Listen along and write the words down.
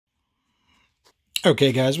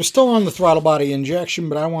Okay, guys, we're still on the throttle body injection,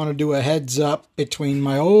 but I want to do a heads up between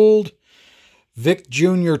my old Vic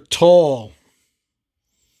Jr. Tall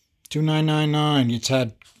 2999. It's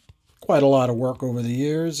had quite a lot of work over the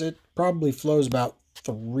years. It probably flows about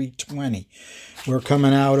 320. We're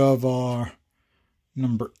coming out of our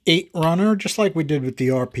number 8 runner, just like we did with the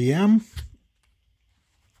RPM.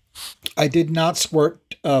 I did not squirt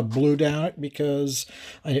blue down it because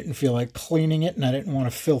I didn't feel like cleaning it, and I didn't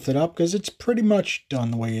want to filth it up because it's pretty much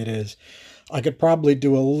done the way it is. I could probably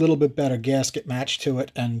do a little bit better gasket match to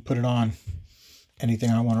it and put it on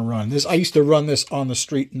anything I want to run. I used to run this on the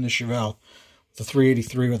street in the Chevy, the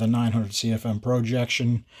 383 with a 900 CFM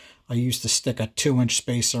projection. I used to stick a 2-inch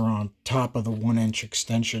spacer on top of the 1-inch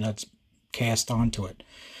extension that's cast onto it.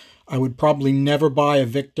 I would probably never buy a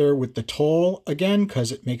Victor with the tall again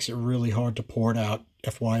because it makes it really hard to pour it out.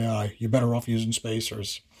 FYI, you're better off using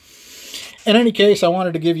spacers. In any case, I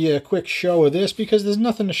wanted to give you a quick show of this because there's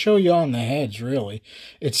nothing to show you on the heads, really.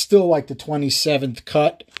 It's still like the 27th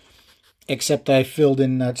cut, except I filled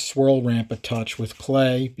in that swirl ramp a touch with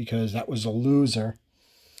clay because that was a loser.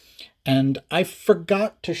 And I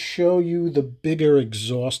forgot to show you the bigger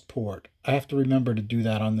exhaust port. I have to remember to do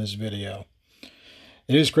that on this video.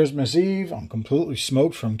 It is Christmas Eve. I'm completely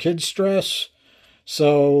smoked from kid stress.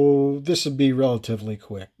 So this would be relatively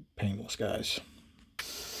quick, painless, guys.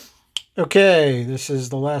 Okay, this is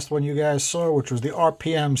the last one you guys saw, which was the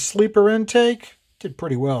RPM sleeper intake. Did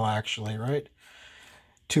pretty well, actually, right?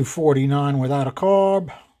 249 without a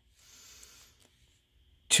carb.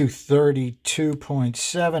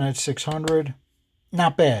 232.7 at 600.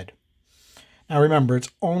 Not bad. Now remember,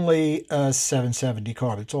 it's only a 770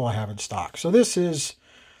 carb. It's all I have in stock. So this is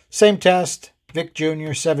same test, Vic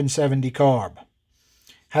Jr. 770 carb.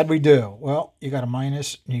 How'd we do? Well, you got a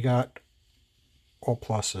minus and you got all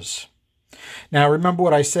pluses. Now remember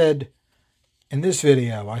what I said in this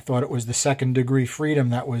video. I thought it was the second degree freedom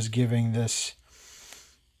that was giving this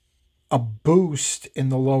a boost in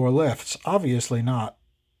the lower lifts. Obviously not.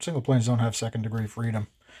 Single planes don't have second degree freedom.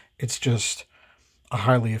 It's just a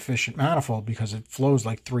highly efficient manifold because it flows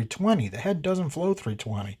like 320. The head doesn't flow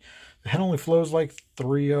 320. The head only flows like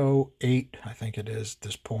 308, I think it is at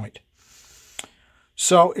this point.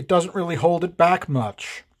 So it doesn't really hold it back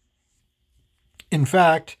much. In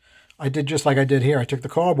fact, I did just like I did here. I took the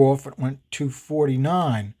carb off. It went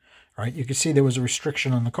 249. Right? You can see there was a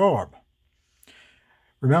restriction on the carb.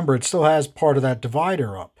 Remember, it still has part of that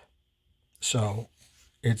divider up. So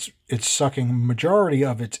it's sucking majority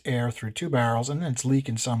of its air through 2 barrels, and then it's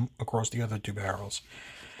leaking some across the other 2 barrels.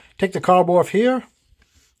 Take the carb off here.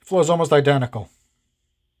 It flows almost identical.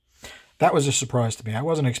 That was a surprise to me. I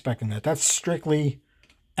wasn't expecting that. That's strictly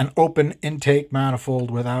an open intake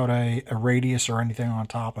manifold without a radius or anything on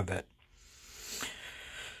top of it.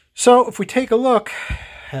 So if we take a look,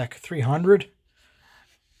 heck, 300,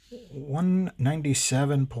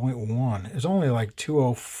 197.1 is only like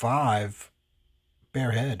 205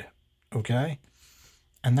 bare head, okay?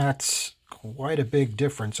 And that's quite a big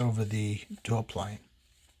difference over the dual plane.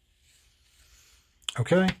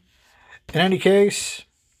 Okay? In any case,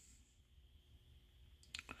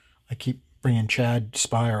 I keep bringing Chad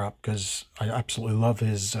Spire up because I absolutely love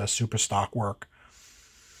his super stock work.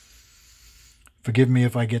 Forgive me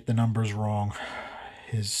if I get the numbers wrong.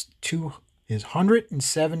 His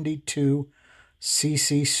 172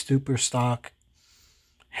 cc super stock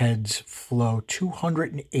heads flow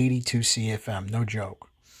 282 CFM, no joke.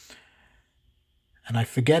 And I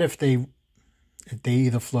forget if they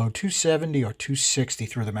either flow 270 or 260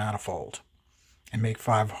 through the manifold and make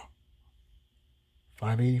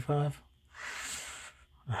 585?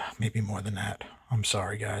 Maybe more than that. I'm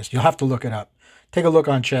sorry, guys. You'll have to look it up. Take a look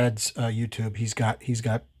on Chad's YouTube. He's got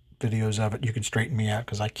videos of it. You can straighten me out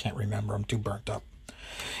because I can't remember. I'm too burnt up.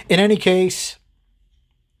 In any case,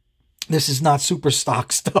 this is not super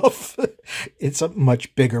stock stuff. It's a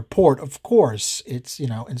much bigger port, of course. It's, you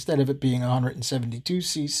know, instead of it being 172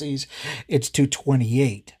 cc's, it's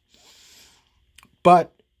 228.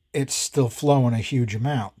 But it's still flowing a huge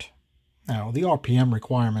amount. Now, the RPM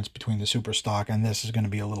requirements between the super stock and this is going to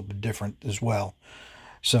be a little bit different as well.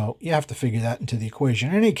 So you have to figure that into the equation.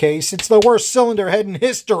 In any case, it's the worst cylinder head in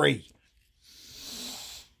history.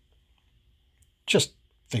 Just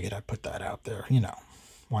figured I'd put that out there. You know,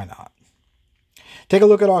 why not? Take a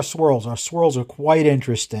look at our swirls. Our swirls are quite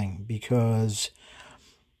interesting because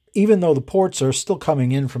even though the ports are still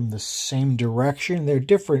coming in from the same direction, they're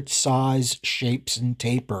different size, shapes, and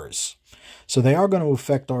tapers. So they are going to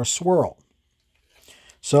affect our swirl.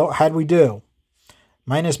 So how'd we do?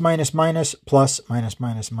 Minus, minus, minus, plus, minus,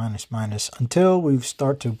 minus, minus, minus, until we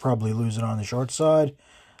start to probably lose it on the short side.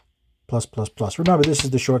 plus, plus, plus. Remember, this is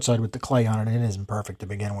the short side with the clay on it. It isn't perfect to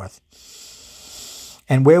begin with.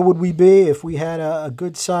 And where would we be if we had a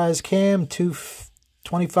good size cam,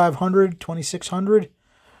 2500, 2600?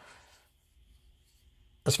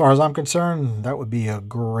 As far as I'm concerned, that would be a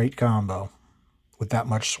great combo with that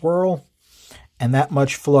much swirl and that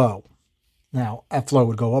much flow. Now, that flow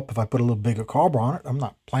would go up if I put a little bigger carb on it. I'm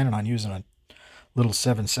not planning on using a little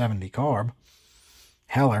 770 carb.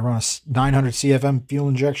 Hell, I run a 900 CFM fuel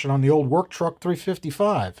injection on the old work truck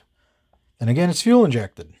 355. Then again, it's fuel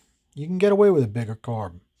injected. You can get away with a bigger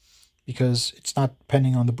carb because it's not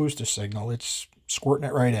depending on the booster signal. It's squirting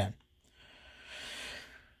it right in.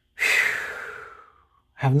 I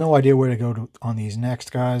have no idea where to go on these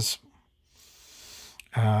next, guys.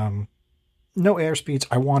 No airspeeds.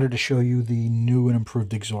 I wanted to show you the new and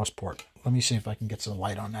improved exhaust port. Let me see if I can get some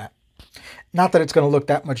light on that. Not that it's going to look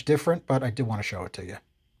that much different, but I did want to show it to you.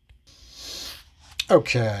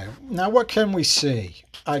 Okay, now what can we see?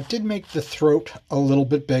 I did make the throat a little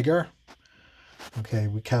bit bigger. Okay,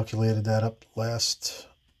 we calculated that up last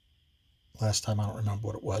time. I don't remember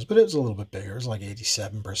what it was, but it was a little bit bigger. It was like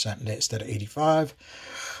 87% instead of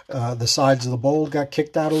 85%. The sides of the bowl got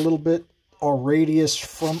kicked out a little bit. Our radius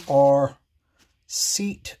from our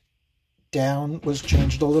seat down was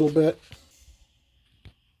changed a little bit.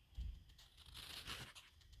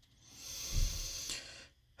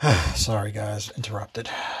 Sorry, guys, interrupted.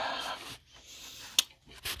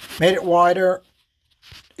 Made it wider.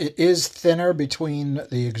 It is thinner between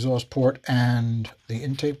the exhaust port and the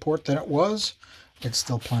intake port than it was. It's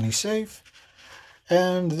still plenty safe.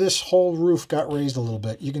 And this whole roof got raised a little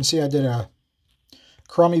bit. You can see I did a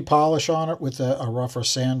crummy polish on it with a rougher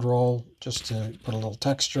sand roll just to put a little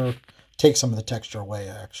texture. Take some of the texture away,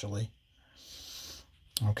 actually.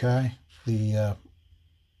 Okay. The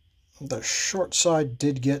short side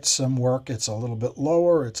did get some work. It's a little bit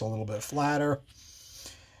lower. It's a little bit flatter.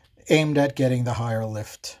 Aimed at getting the higher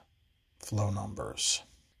lift flow numbers.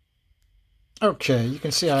 Okay, you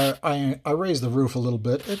can see I raised the roof a little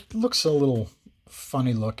bit. It looks a little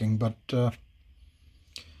funny looking, but I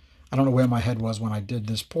don't know where my head was when I did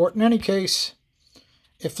this port. In any case,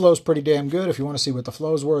 it flows pretty damn good. If you want to see what the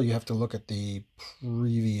flows were, you have to look at the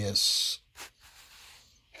previous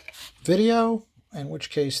video, in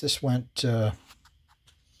which case this went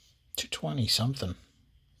 220 something.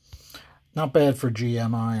 Not bad for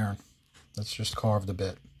GM iron. Let's just carve the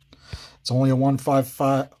bit. It's only a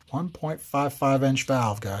 1.55 inch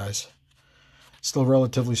valve, guys. Still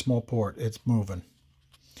relatively small port. It's moving.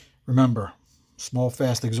 Remember, small,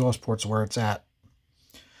 fast exhaust port's where it's at.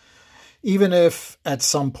 Even if at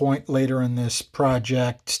some point later in this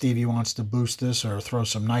project, Stevie wants to boost this or throw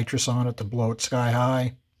some nitrous on it to blow it sky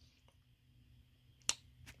high,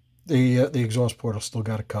 the exhaust port will still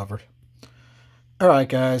got it covered. All right,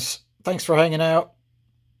 guys. Thanks for hanging out.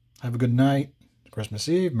 Have a good night. Christmas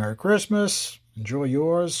Eve. Merry Christmas. Enjoy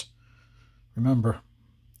yours. Remember,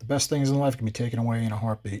 the best things in life can be taken away in a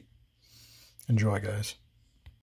heartbeat. Enjoy, guys.